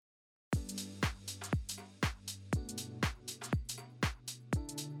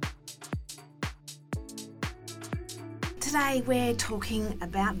today we're talking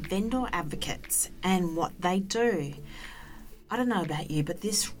about vendor advocates and what they do. I don't know about you, but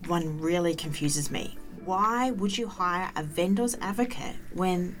this one really confuses me. Why would you hire a vendor's advocate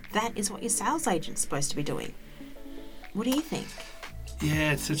when that is what your sales agent's supposed to be doing? What do you think?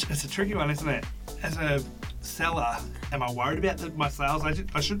 Yeah, it's a tricky one, isn't it? As a seller, am I worried about my sales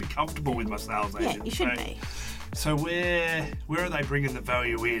agent? I should be comfortable with my sales agent. Yeah, you should be. So where are they bringing the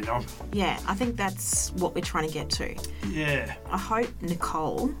value in? Yeah, I think that's what we're trying to get to. Yeah. I hope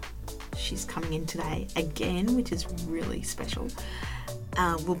Nicole, she's coming in today again, which is really special,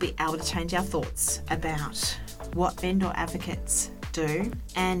 will be able to change our thoughts about what vendor advocates do.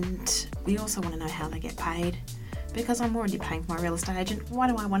 And we also want to know how they get paid. Because I'm already paying for my real estate agent, why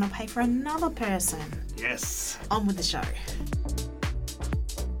do I want to pay for another person? Yes. On with the show.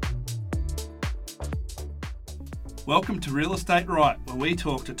 Welcome to Real Estate Right, where we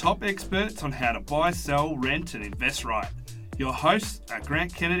talk to top experts on how to buy, sell, rent and invest right. Your hosts are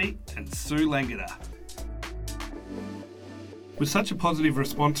Grant Kennedy and Sue Langada. With such a positive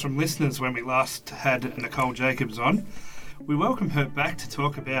response from listeners when we last had Nicole Jacobs on, we welcome her back to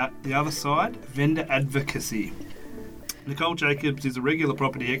talk about the other side, vendor advocacy. Nicole Jacobs is a regular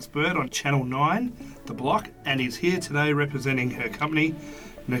property expert on Channel 9, The Block, and is here today representing her company,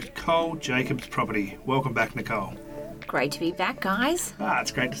 Nicole Jacobs Property. Welcome back, Nicole. Great to be back, guys.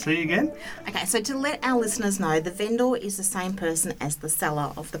 It's great to see you again. Okay, so to let our listeners know, the vendor is the same person as the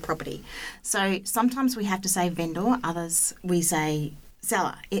seller of the property. So sometimes we have to say vendor, others we say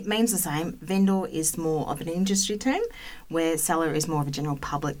seller. It means the same. Vendor is more of an industry term, where seller is more of a general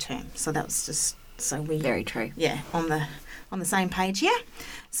public term. So that was just so we... Very true. Yeah, on the same page here.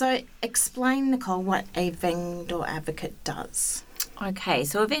 So explain, Nicole, what a vendor advocate does. Okay,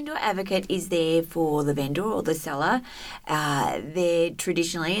 so a vendor advocate is there for the vendor or the seller. They're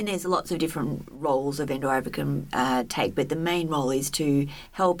traditionally, and there's lots of different roles a vendor advocate can take, but the main role is to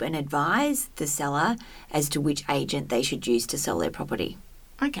help and advise the seller as to which agent they should use to sell their property.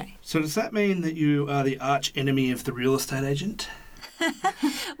 Okay. So does that mean that you are the arch enemy of the real estate agent?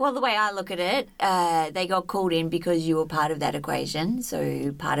 Well, the way I look at it, they got called in because you were part of that equation,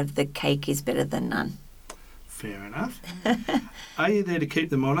 so part of the cake is better than none. Fair enough. Are you there to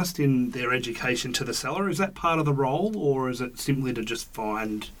keep them honest in their education to the seller? Is that part of the role, or is it simply to just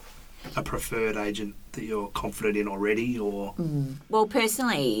find a preferred agent that you're confident in already? Or Well,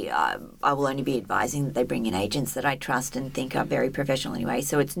 personally, I will only be advising that they bring in agents that I trust and think are very professional anyway.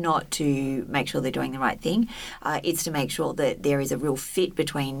 So it's not to make sure they're doing the right thing. It's to make sure that there is a real fit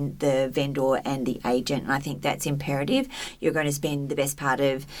between the vendor and the agent. And I think that's imperative. You're going to spend the best part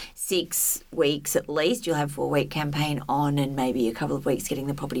of 6 weeks at least. You'll have a 4-week campaign on and maybe a couple of weeks getting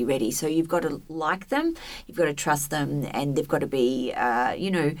the property ready. So you've got to like them, you've got to trust them, and they've got to be,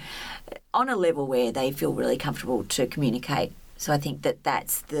 on a level where they feel really comfortable to communicate. So I think that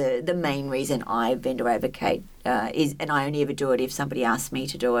that's the main reason I vendor advocate is, and I only ever do it if somebody asks me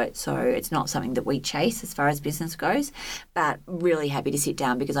to do it. So it's not something that we chase as far as business goes, but really happy to sit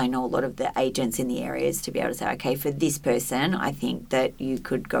down because I know a lot of the agents in the areas to be able to say, okay, for this person, I think that you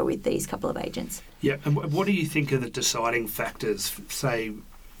could go with these couple of agents. Yeah, and what do you think are the deciding factors, say,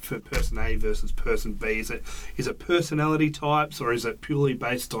 for person A versus person B? Is it personality types, or is it purely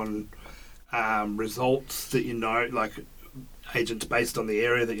based on results that you know, like agents based on the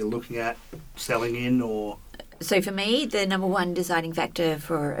area that you're looking at selling in? Or so for me, the number one deciding factor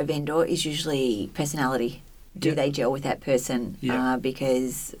for a vendor is usually personality. Do they gel with that person?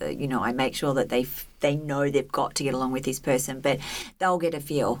 Because I make sure that they know they've got to get along with this person, but they'll get a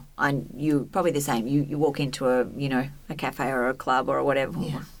feel. And you probably the same. You walk into a cafe or a club or whatever.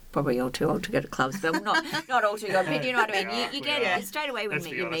 Yeah. Probably all too old to go to clubs, but not all too old. But you know what I mean. You get it straight away when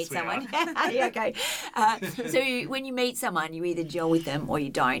you meet someone. Yeah, okay. So when you meet someone, you either gel with them or you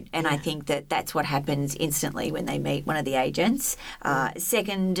don't. And I think that that's what happens instantly when they meet one of the agents.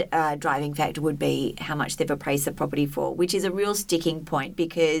 Second driving factor would be how much they've appraised the property for, which is a real sticking point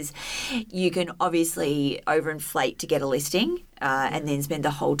because you can obviously overinflate to get a listing. And then spend the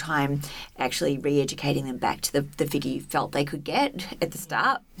whole time actually re-educating them back to the figure you felt they could get at the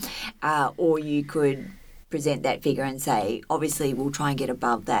start. Or you could present that figure and say, obviously we'll try and get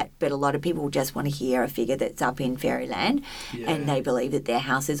above that. But a lot of people just want to hear a figure that's up in fairyland and they believe that their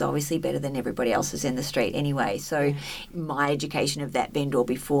house is obviously better than everybody else's in the street anyway. So my education of that vendor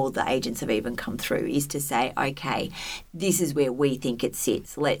before the agents have even come through is to say, okay, this is where we think it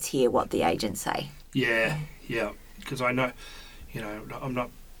sits. Let's hear what the agents say. Yeah, because I know... I'm not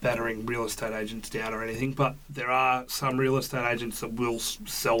battering real estate agents down or anything, but there are some real estate agents that will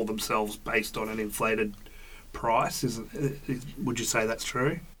sell themselves based on an inflated price. Would you say that's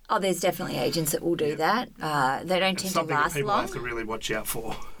true? Oh, there's definitely agents that will do that. They don't tend to Something that last people long. have to really watch out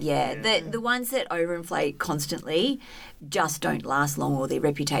for. The ones that overinflate constantly just don't last long, or their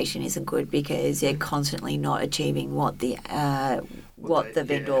reputation isn't good because they're constantly not achieving what the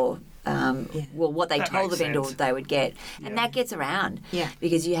vendor. What they That told the makes vendor sense. they would get, Yeah. and that gets around. Yeah.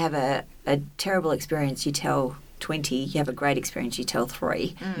 Because you have a terrible experience, you tell 20. You have a great experience, you tell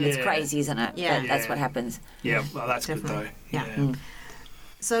 3. It's Yeah. crazy, isn't it? Yeah. But that's what happens. Yeah, well, that's Definitely. good though. Yeah.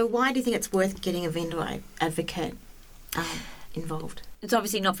 So why do you think it's worth getting a vendor advocate involved? It's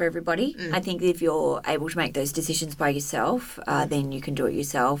obviously not for everybody. I think if you're able to make those decisions by yourself, then you can do it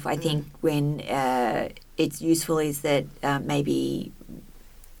yourself. I think when it's useful is that maybe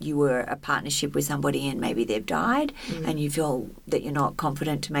you were a partnership with somebody and maybe they've died and you feel that you're not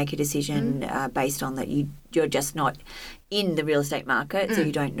confident to make a decision based on that you're just not in the real estate market, so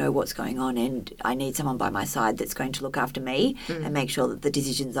you don't know what's going on, and I need someone by my side that's going to look after me and make sure that the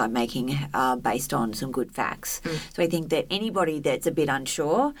decisions I'm making are based on some good facts. So I think that anybody that's a bit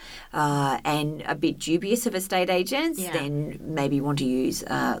unsure and a bit dubious of estate agents, then maybe want to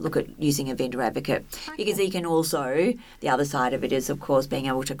look at using a vendor advocate, because he can also, the other side of it is, of course, being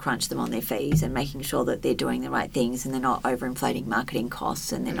able to crunch them on their fees and making sure that they're doing the right things and they're not overinflating marketing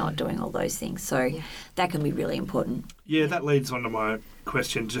costs and they're not doing all those things. So that can be really important. Yeah, that leads on to my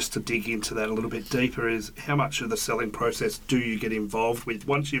question, just to dig into that a little bit deeper, is how much of the selling process do you get involved with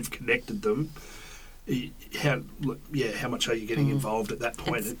once you've connected them? How much are you getting involved at that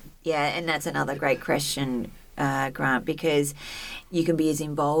point? And that's another great question, Grant, because you can be as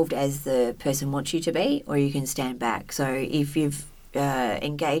involved as the person wants you to be, or you can stand back. So if you've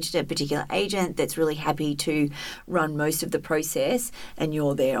engaged a particular agent that's really happy to run most of the process and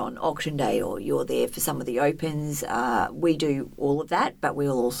you're there on auction day or you're there for some of the opens, we do all of that, but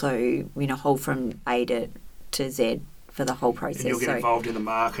we'll also hold from A to Z for the whole process. And you'll get involved in the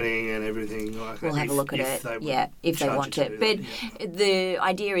marketing and everything like we'll that. have a look at it, if they want it. But the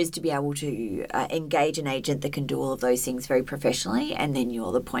idea is to be able to engage an agent that can do all of those things very professionally, and then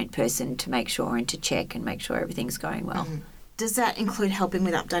you're the point person to make sure and to check and make sure everything's going well. Does that include helping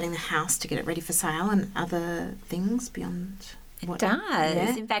with updating the house to get it ready for sale and other things beyond It does.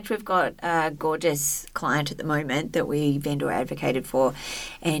 Yeah. In fact, we've got a gorgeous client at the moment that we vendor advocated for,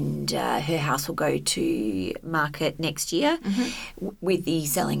 and her house will go to market next year with the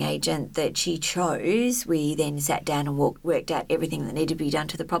selling agent that she chose. We then sat down and worked out everything that needed to be done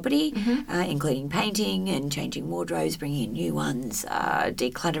to the property, including painting and changing wardrobes, bringing in new ones,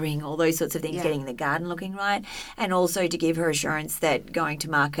 decluttering, all those sorts of things, getting the garden looking right, and also to give her assurance that going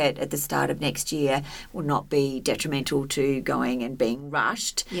to market at the start of next year will not be detrimental to going and being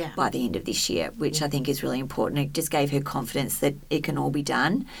rushed by the end of this year, which I think is really important. It just gave her confidence that it can all be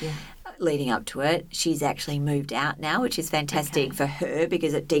done. Leading up to it, she's actually moved out now, which is fantastic for her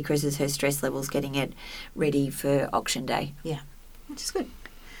because it decreases her stress levels getting it ready for auction day. Which is good.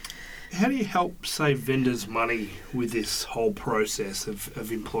 How do you help save vendors money with this whole process of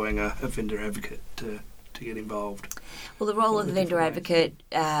employing a vendor advocate to get involved? Well, the role of the vendor advocate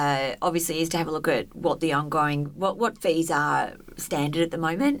obviously is to have a look at what the ongoing, what fees are standard at the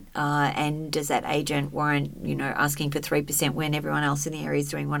moment, and does that agent warrant, asking for 3% when everyone else in the area is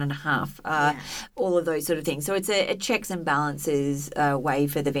doing 1.5%? All of those sort of things. So it's a checks and balances way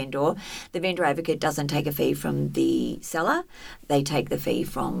for the vendor. The vendor advocate doesn't take a fee from the seller; they take the fee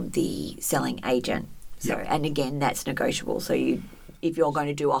from the selling agent. So, and again, that's negotiable. So if you're going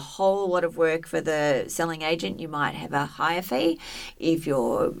to do a whole lot of work for the selling agent, you might have a higher fee. If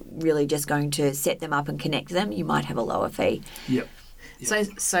you're really just going to set them up and connect them, you might have a lower fee.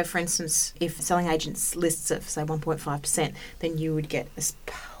 So for instance, if a selling agent lists it for, say, 1.5%, then you would get a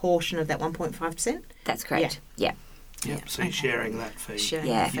portion of that 1.5%? That's correct. Yeah. So you're sharing that fee.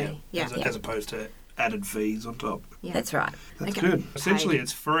 As opposed to added fees on top. That's right. That's good. Essentially,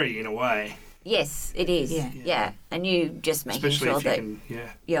 it's free in a way. Yes, it is. Yeah. And you just making sure that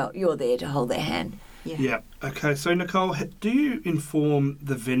you're there to hold their hand. Okay, so Nicole, do you inform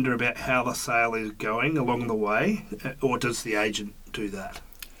the vendor about how the sale is going along the way, or does the agent do that?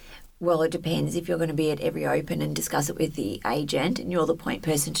 Well, it depends. If you're going to be at every open and discuss it with the agent and you're the point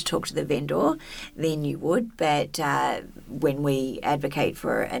person to talk to the vendor, then you would. But when we advocate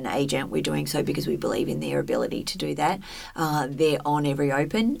for an agent, we're doing so because we believe in their ability to do that. They're on every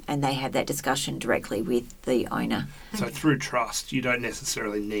open and they have that discussion directly with the owner. So through trust, you don't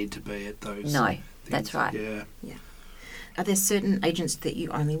necessarily need to be at those No, things. that's right. Yeah. Are there certain agents that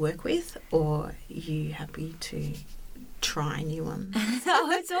you only work with, or are you happy to try new ones?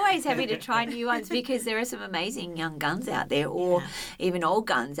 So it's always happy to try new ones because there are some amazing young guns out there, or even old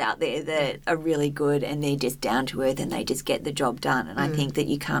guns out there that are really good, and they're just down to earth and they just get the job done. And I think that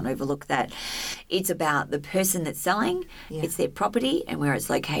you can't overlook that. It's about the person that's selling, it's their property and where it's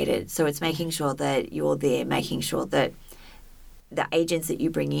located. So it's making sure that you're there, making sure that the agents that you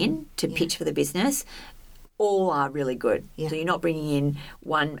bring in to pitch for the business all are really good. Yeah. So you're not bringing in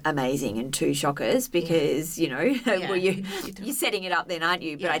one amazing and two shockers because, well, you're setting it up then, aren't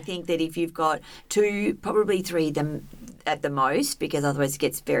you? But I think that if you've got two, probably three them at the most, because otherwise it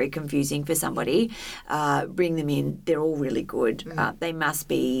gets very confusing for somebody, bring them in. They're all really good. They must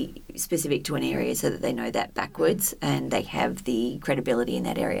be specific to an area so that they know that backwards and they have the credibility in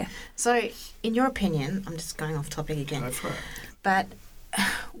that area. So in your opinion, I'm just going off topic again. Go for it. But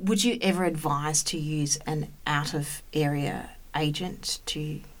would you ever advise to use an out-of-area agent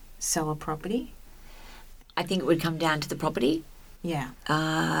to sell a property? I think it would come down to the property. Yeah.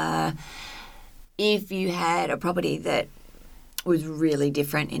 If you had a property that was really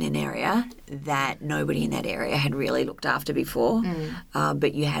different in an area that nobody in that area had really looked after before,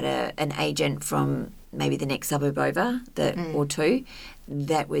 but you had an agent from maybe the next suburb over or two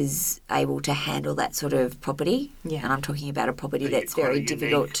that was able to handle that sort of property. Yeah. And I'm talking about a property that's very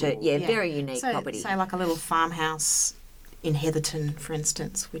difficult to, very unique property. So like a little farmhouse in Heatherton, for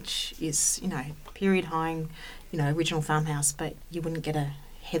instance, which is, period home, original farmhouse, but you wouldn't get a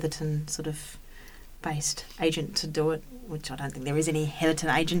Heatherton sort of based agent to do it, which I don't think there is any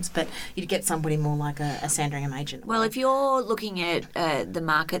Heatherton agents, but you'd get somebody more like a Sandringham agent. Well, if you're looking at the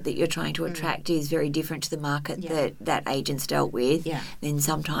market that you're trying to attract is very different to the market that agent's dealt with, then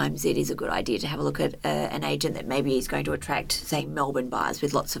sometimes it is a good idea to have a look at an agent that maybe is going to attract, say, Melbourne buyers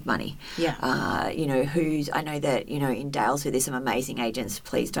with lots of money. Yeah. I know that, in Daylesford there's some amazing agents.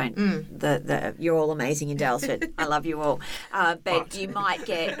 Please don't, you're all amazing in Daylesford. I love you all. But you might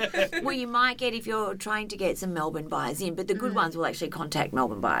get, if you're trying to get some Melbourne buyers in, but the good ones will actually contact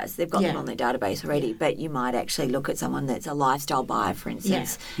Melbourne buyers. They've got them on their database already, but you might actually look at someone that's a lifestyle buyer, for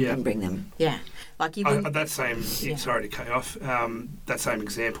instance, and bring them. Yeah. Like you that same, sorry to cut you off, that same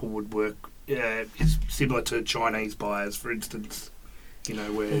example would work, it's similar to Chinese buyers, for instance,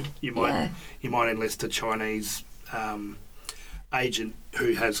 where you might enlist a Chinese agent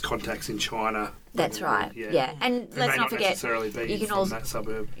who has contacts in China. That's right. Yeah. And let's not forget, you can also that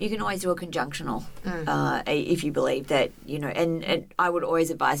suburb. You can always do a conjunctional if you believe that, and I would always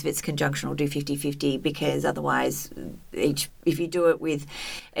advise if it's conjunctional, do 50-50, because otherwise if you do it with,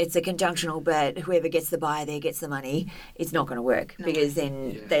 it's a conjunctional, but whoever gets the buyer there gets the money, it's not going to work because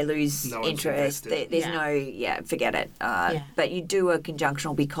then they lose interest. There's forget it. But you do a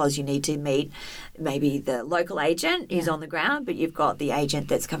conjunctional because you need to meet maybe the local agent who's on the ground, but you've got the agent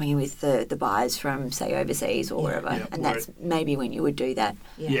that's coming in with the buyers from, say, overseas or wherever, and that's maybe when you would do that.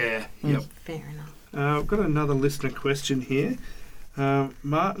 Yep. Fair enough. I've got another listener question here.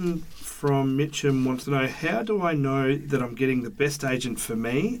 Martin from Mitcham wants to know, how do I know that I'm getting the best agent for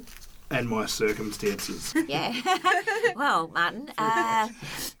me and my circumstances? Yeah. Well, Martin,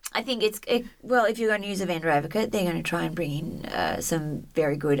 I think if you're going to use a vendor advocate, they're going to try and bring in some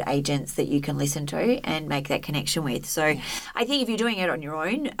very good agents that you can listen to and make that connection with. So I think if you're doing it on your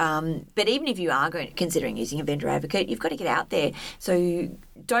own, but even if you are considering using a vendor advocate, you've got to get out there. So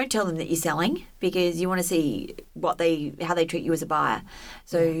don't tell them that you're selling, because you want to see how they treat you as a buyer.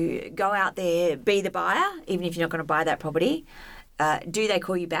 So go out there, be the buyer, even if you're not going to buy that property. Do they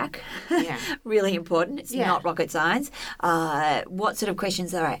call you back? Yeah. Really important. It's not rocket science. What sort of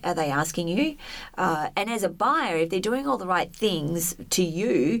questions are they asking you? And as a buyer, if they're doing all the right things to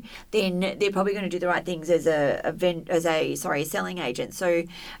you, then they're probably going to do the right things as a selling agent. So,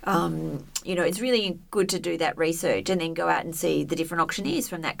 it's really good to do that research and then go out and see the different auctioneers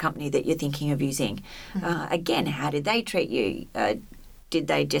from that company that you're thinking of using. Again, how did they treat you? Did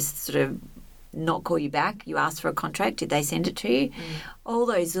they just sort of not call you back? You asked for a contract, did they send it to you? All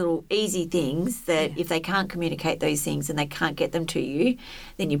those little easy things that if they can't communicate those things and they can't get them to you,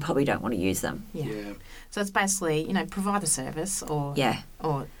 then you probably don't want to use them. So it's basically, provide the service or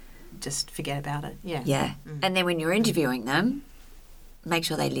just forget about it. And then when you're interviewing them, make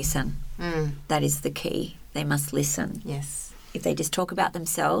sure they listen. That is the key. They must listen. Yes. If they just talk about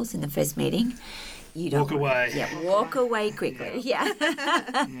themselves in the first meeting, you don't walk away. Yeah, walk away quickly. Yeah.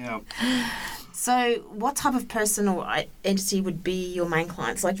 So what type of person or entity would be your main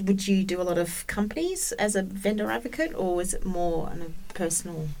clients? Like, would you do a lot of companies as a vendor advocate, or is it more on a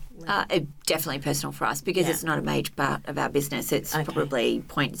personal Definitely personal for us because it's not a major part of our business. It's probably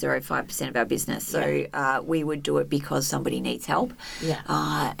 0.05% of our business. So we would do it because somebody needs help. Yeah.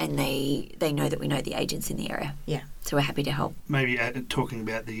 And they know that we know the agents in the area. Yeah. So we're happy to help. Maybe talking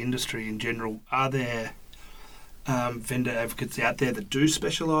about the industry in general, are there vendor advocates out there that do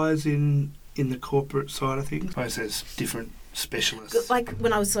specialise in the corporate side of things? I suppose there's different specialists. Like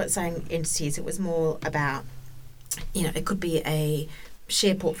when I was sort of saying entities, it was more about, it could be a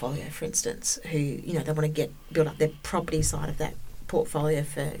share portfolio, for instance, who, they want to build up their property side of that portfolio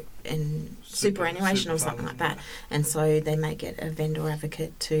in superannuation or something like that. And so they may get a vendor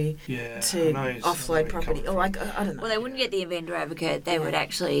advocate to offload property. Or I don't know. Well, they wouldn't get the vendor advocate. They would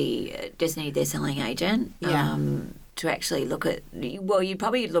actually just need their selling agent to actually look at, you'd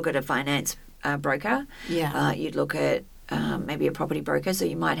probably look at a finance broker. Yeah. You'd look at maybe a property broker. So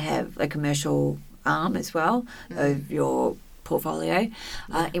you might have a commercial arm as well of your portfolio,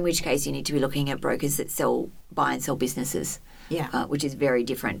 in which case you need to be looking at brokers that buy and sell businesses. Yeah. Which is very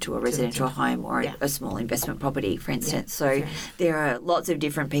different to a residential home or a small investment property, for instance. So there are lots of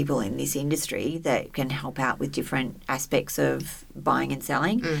different people in this industry that can help out with different aspects of buying and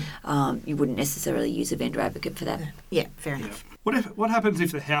selling. You wouldn't necessarily use a vendor advocate for that. Yeah, fair enough. What happens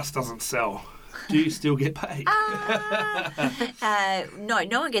if the house doesn't sell? Do you still get paid?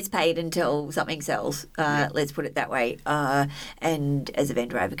 No one gets paid until something sells. Let's put it that way. And as a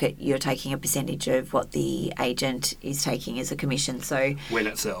vendor advocate, you're taking a percentage of what the agent is taking as a commission. So when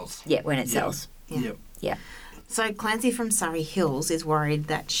it sells. Yeah, when it sells. Yeah. So Clancy from Surrey Hills is worried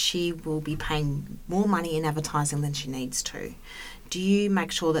that she will be paying more money in advertising than she needs to. Do you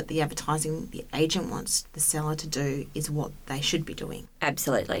make sure that the advertising the agent wants the seller to do is what they should be doing?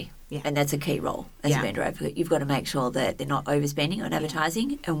 Absolutely. Yeah. And that's a key role as a vendor advocate. You've got to make sure that they're not overspending on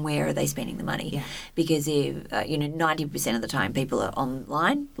advertising and where are they spending the money. Yeah. Because if 90% of the time people are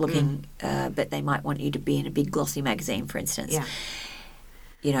online looking, but they might want you to be in a big glossy magazine, for instance.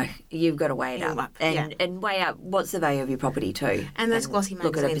 Yeah. You've got to weigh it up. And weigh up what's the value of your property too. And those glossy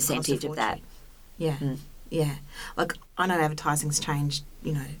magazines look at a percentage of that. Yeah. Yeah. Like, I know advertising's changed,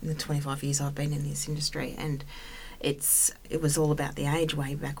 in the 25 years I've been in this industry, and it was all about the age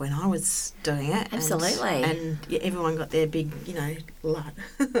way back when I was doing it. Absolutely. And everyone got their big,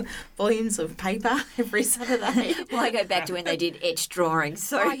 volumes of paper every Saturday. Well, I go back to when they did etched drawings.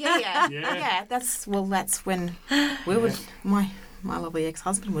 So. Oh, yeah. That's when we would, my lovely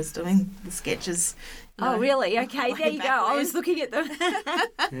ex-husband was doing the sketches. Oh, really? Okay, there you go. I was looking at them.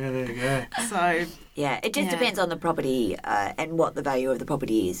 Yeah, there you go. So... Yeah, it just depends on the property and what the value of the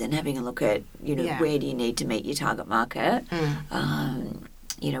property is, and having a look at, where do you need to meet your target market.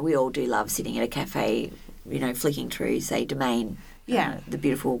 We all do love sitting at a cafe, flicking through, say, Domain, the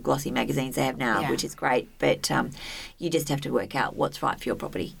beautiful glossy magazines they have now, which is great, but you just have to work out what's right for your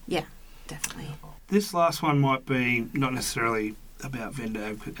property. Yeah, definitely. This last one might be not necessarily about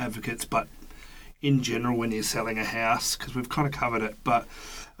vendor advocates, but in general when you're selling a house, because we've kind of covered it, but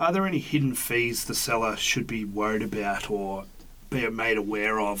are there any hidden fees the seller should be worried about or be made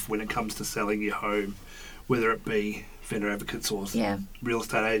aware of when it comes to selling your home, whether it be vendor advocates or real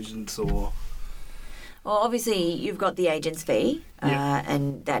estate agents or... Well, obviously, you've got the agent's fee,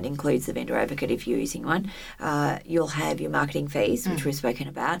 and that includes the vendor advocate if you're using one. You'll have your marketing fees, which we've spoken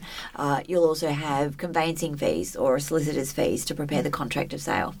about. You'll also have conveyancing fees or solicitor's fees to prepare the contract of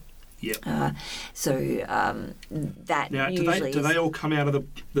sale. Yeah. That now, usually do they all come out of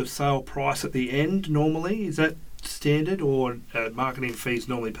the sale price at the end normally? Is that standard, or marketing fees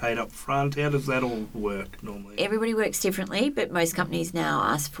normally paid up front? How does that all work normally? Everybody works differently, but most companies now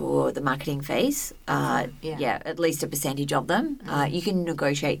ask for the marketing fees. At least a percentage of them. You can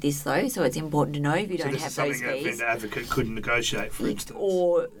negotiate this though, so it's important to know if you don't have those fees. So this is something a vendor advocate couldn't negotiate, for instance,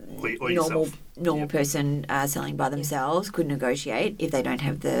 or yourself. Normal person selling by themselves could negotiate if they don't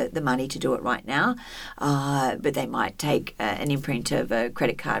have the money to do it right now, but they might take an imprint of a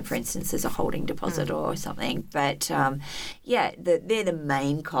credit card, for instance, as a holding deposit or something. But they're the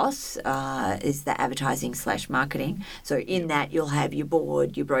main costs, is the advertising / marketing. So in that you'll have your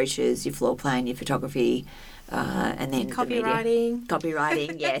board, your brochures, your floor plan, your photography, and then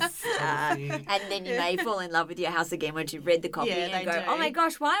copywriting, yes. And then you may fall in love with your house again once you've read the copy and go, oh my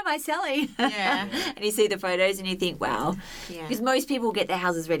gosh, why am I selling? Yeah. And you see the photos and you think, wow. Because most people get their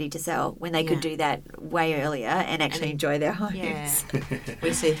houses ready to sell when they could do that way earlier and actually enjoy their homes. Yeah.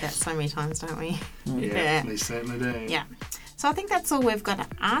 We see that so many times, don't we? Yeah, we certainly do. Yeah. So I think that's all we've got to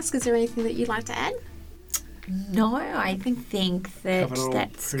ask. Is there anything that you'd like to add? No, I think that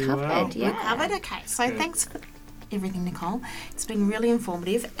that's covered. Well. Yeah. We're covered. Okay. So thanks everything, Nicole. It's been really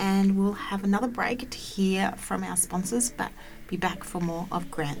informative, and we'll have another break to hear from our sponsors, but be back for more of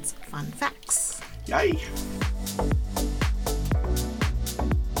Grant's Fun Facts. Yay!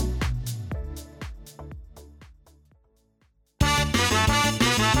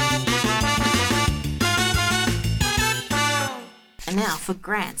 And now for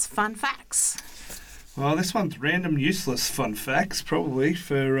Grant's Fun Facts. Well, this one's random, useless fun facts, probably,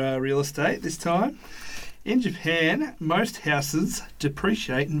 for real estate this time. In Japan, most houses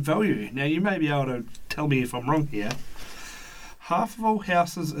depreciate in value. Now, you may be able to tell me if I'm wrong here. Half of all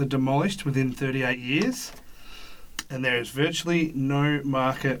houses are demolished within 38 years, and there is virtually no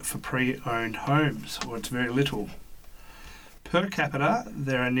market for pre-owned homes, or it's very little. Per capita,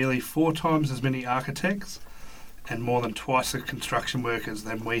 there are nearly 4 times as many architects and more than twice the construction workers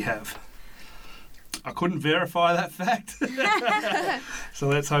than we have. I couldn't verify that fact, so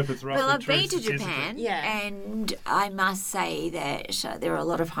let's hope it's right. Well, I've been to Japan, Yeah. and I must say that there are a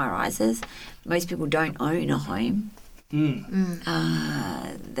lot of high-rises. Most people don't own a home.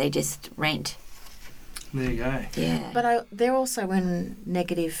 They just rent. There you go. Yeah. But they're also in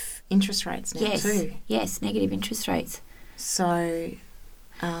negative interest rates now too. Yes, negative interest rates. So,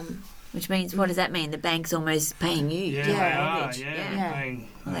 Which means, what does that mean? The bank's almost paying you. Yeah, Yeah. they are. mortgage. Yeah, Yeah. they're paying.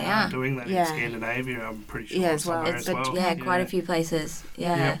 Well, they They are. are doing that Yeah. in Scandinavia. I'm pretty sure. Yeah, as well. somewhere It's as the- well. Yeah, quite a few places.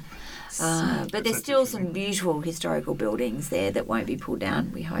 Yeah. Yeah. But That's there's still interesting. some beautiful historical buildings there that won't be pulled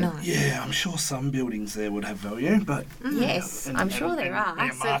down, we hope. no. Yeah, I'm sure some buildings there would have value, but Yes, I'm sure there are.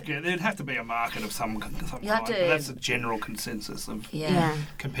 and a market, there'd have to be a market of some kind. You have but to- that's a general consensus of Yeah.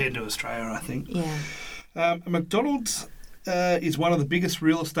 compared to Australia, I think. Yeah. McDonald's is one of the biggest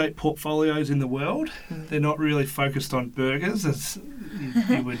real estate portfolios in the world. They're not really focused on burgers, as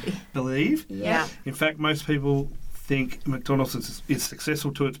you would believe. Yeah. In fact, most people think McDonald's is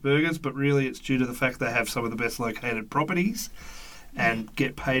successful to its burgers, but really it's due to the fact they have some of the best located properties and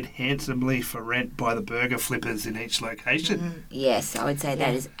get paid handsomely for rent by the burger flippers in each location. Yes, I would say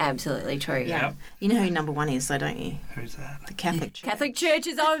that is absolutely true. Yeah. Yep. You know who number one is, though, don't you? Who's that? The Catholic Church. Catholic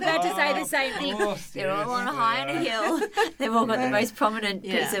churches, I was about to say the same Of thing. course, They're yes, all on a they high on a are. hill. They've all got the most prominent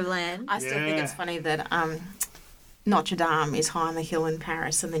piece Yeah. of land. I still think it's Yeah. funny that Notre Dame is high on the hill in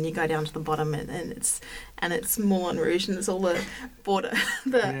Paris, and then you go down to the bottom, and it's Moulin Rouge, and it's all the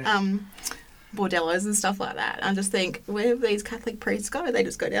bordellos and stuff like that. I just think, where do these Catholic priests go? They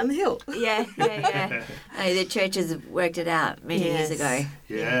just go down the hill. Yeah. No, the churches have worked it out many years Yes. ago.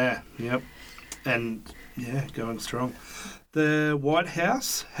 Yeah, yep. And, yeah, going strong. The White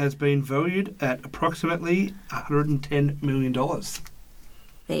House has been valued at approximately $110 million.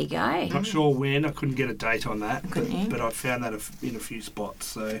 There you go. Not sure when, I couldn't get a date on that, Couldn't you? but I found that in a few spots.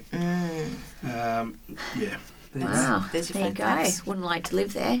 So, yeah. Wow. There's your There you fun go. facts. Wouldn't like to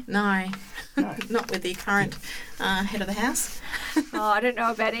live there. No, No. not with the current head of the house. Oh, I don't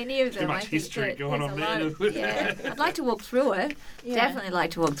know about any of them. much I think history that going there's on a there. lot- Yeah, I'd like to walk through it. Yeah. Definitely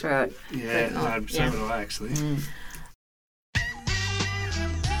like to walk through it. Yeah, But not- no, so yeah. would I actually.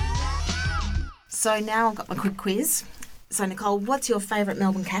 So now I've got my quick quiz. So Nicole, what's your favourite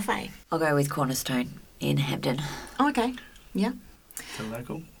Melbourne cafe? I'll go with Cornerstone in Hampton. Oh, okay, yeah. So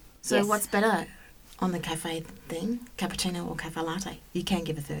local. So Yes. what's better on the cafe thing, cappuccino or cafe latte? You can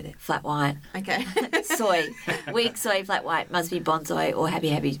give a third. Flat white. Okay. Soy. Weak soy, flat white. Must be bonsai or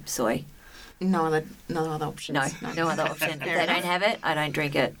happy soy. no other options. No other option. If Fair they enough. don't have it, I don't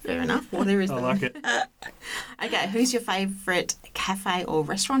drink it. Fair enough. Well, there is. I them. like it. Okay, who's your favourite cafe or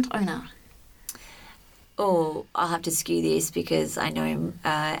restaurant owner? Oh, I'll have to skew this because I know him,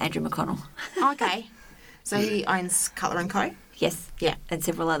 Andrew McConnell. Okay. So he owns Cutler & Co. Yes. Yeah. And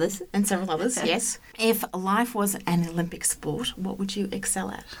several others. And several others, yes. If life was an Olympic sport, what would you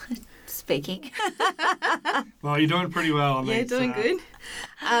excel at? Speaking. Well, you're doing pretty well on these.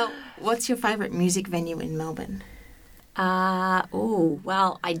 What's your favourite music venue in Melbourne?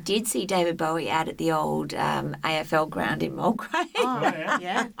 Well, I did see David Bowie out at the old AFL ground in Mulgrave. Oh,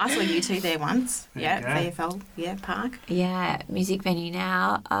 yeah. I saw you two there once. There Yeah, you VFL, park. Yeah, music venue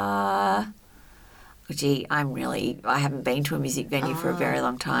now. I haven't been to a music venue for a very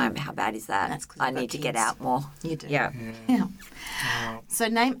long time. How bad is that? That's 'cause I you've got need to get kids. out more. You do. Yeah. Yeah. Oh, So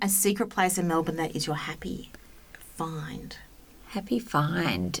name a secret place in Melbourne that is your happy find. Happy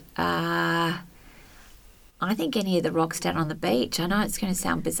find. I think any of the rocks down on the beach. I know it's going to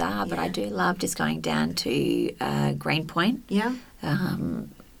sound bizarre, but I Yeah. do love just going down to Greenpoint Yeah.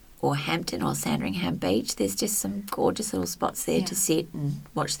 or Hampton or Sandringham Beach. There's just some gorgeous little spots there Yeah. to sit and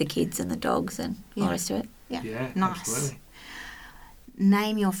watch the kids and the dogs and all Yeah. the rest of it. Yeah. yeah, Nice. absolutely.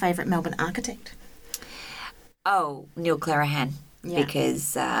 Name your favourite Melbourne architect. Oh, Neil Clarahan. Yeah.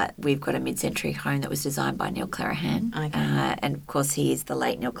 because we've got a mid-century home that was designed by Neil Clarahan. Okay. And, of course, he is the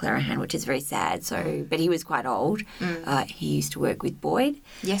late Neil Clarahan, which is very sad. So, but he was quite old. He used to work with Boyd.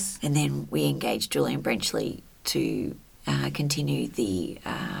 Yes. And then we engaged Julian Brenchley to continue the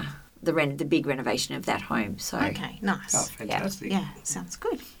big renovation of that home. So, Okay, nice. Oh, fantastic. Yeah, sounds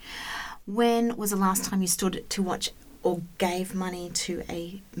good. When was the last time you stood to watch or gave money to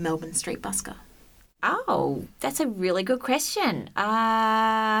a Melbourne street busker? Oh, that's a really good question.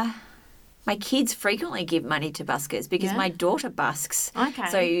 My kids frequently give money to buskers because Yeah? my daughter busks. Okay.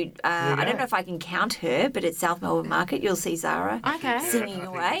 So I go. don't know if I can count her, but at South Melbourne Market, you'll see Zara Okay. singing I think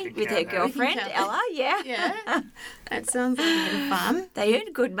away we can with her count her. girlfriend, We can count Ella. Yeah. Yeah, that sounds like a bit of fun. They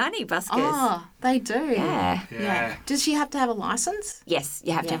earn good money, buskers. Oh, they do. Yeah. Yeah. Does she have to have a license? Yes,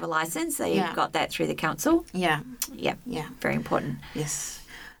 you have to Yeah. have a licence. They've Yeah. got that through the council. Yeah. Yeah, Yeah. very important. Yes.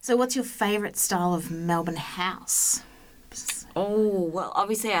 So, what's your favourite style of Melbourne house? Oh, well,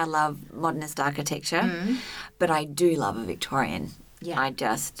 obviously I love modernist architecture, but I do love a Victorian. Yeah.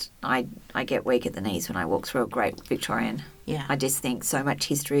 I get weak at the knees when I walk through a great Victorian. Yeah. I just think so much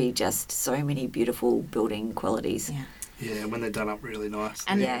history, just so many beautiful building qualities. Yeah. Yeah, when they're done up really nice.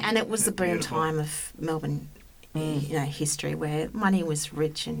 And Yeah. and it was the They're boom beautiful. time of Melbourne, history where money was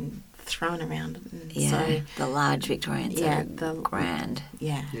rich and thrown around. And Yeah, So, the large Victorians Yeah, are the- grand.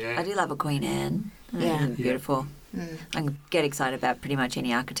 yeah. Yeah. I do love a Queen Anne. Yeah. Beautiful. I can get excited about pretty much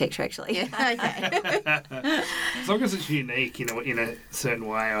any architecture, actually. Okay. As long as it's unique in a certain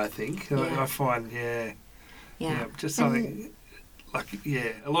way, I think. Yeah. I find, yeah, Yeah. just something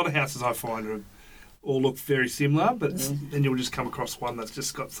a lot of houses I find all look very similar, but then you'll just come across one that's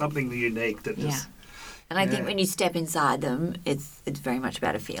just got something unique that just, And I think Yeah. when you step inside them, it's very much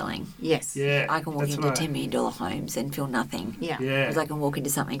about a feeling. Yes. yeah. I can walk that's into right. $10 million homes and feel nothing. Yeah. Yeah. Whereas I can walk into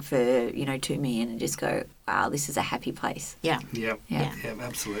something for, $2 million and just go, wow, this is a happy place. Yeah. Yeah. Yeah. Yeah,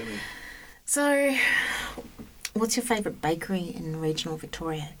 absolutely. So, what's your favourite bakery in regional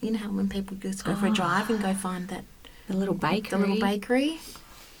Victoria? You know how when people just go for a drive and go find that The little bakery. the little bakery?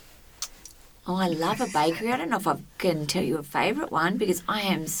 Oh, I love a bakery. I don't know if I can tell you a favourite one because I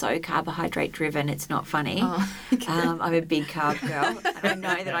am so carbohydrate driven. It's not funny. Oh, okay. I'm a big carb girl. And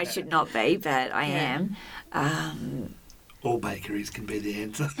I know that I should not be, but I Yeah. am. All bakeries can be the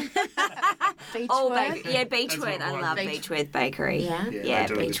answer. Beechworth? Yeah, Beechworth. what I I love Beech- Beechworth Bakery. Yeah. Yeah,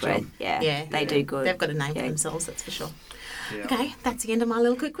 they do a good Beechworth. job. Yeah, Yeah. they do good. They've got a name Yeah. for themselves, that's for sure. Yeah. Okay, that's the end of my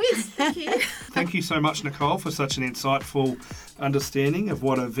little quick quiz. Thank you. Thank you so much, Nicole, for such an insightful understanding of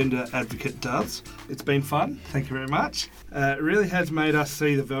what a vendor advocate does. It's been fun. Thank you very much. It really has made us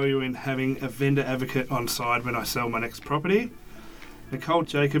see the value in having a vendor advocate on side when I sell my next property. Nicole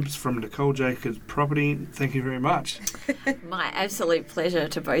Jacobs from Nicole Jacobs Property, thank you very much. My absolute pleasure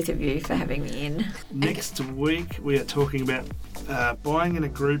to both of you for having me in. Next week, we are talking about buying in a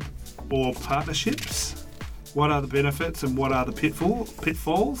group or partnerships. What are the benefits and what are the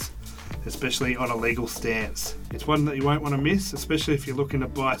pitfalls, especially on a legal stance? It's one that you won't want to miss, especially if you're looking to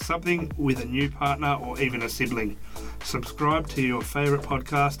buy something with a new partner or even a sibling. Subscribe to your favourite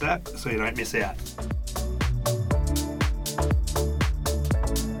podcast app so you don't miss out.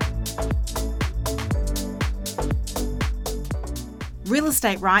 Real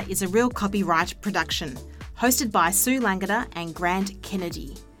Estate Right is a Real Copyright production, hosted by Sue Langada and Grant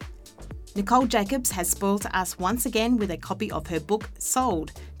Kennedy. Nicole Jacobs has spoiled us once again with a copy of her book,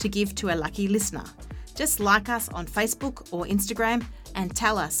 Sold, to give to a lucky listener. Just like us on Facebook or Instagram and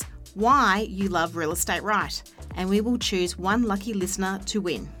tell us why you love Real Estate Right, and we will choose one lucky listener to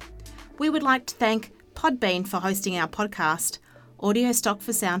win. We would like to thank Podbean for hosting our podcast, Audio Stock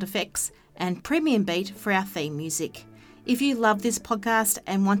for sound effects, and Premium Beat for our theme music. If you love this podcast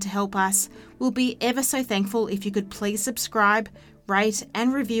and want to help us, we'll be ever so thankful if you could please subscribe, rate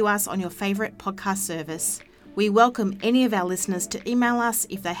and review us on your favourite podcast service. We welcome any of our listeners to email us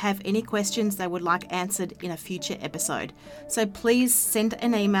if they have any questions they would like answered in a future episode. So please send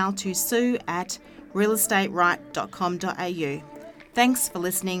an email to sue@realestateright.com.au. Thanks for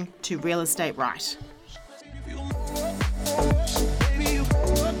listening to Real Estate Right.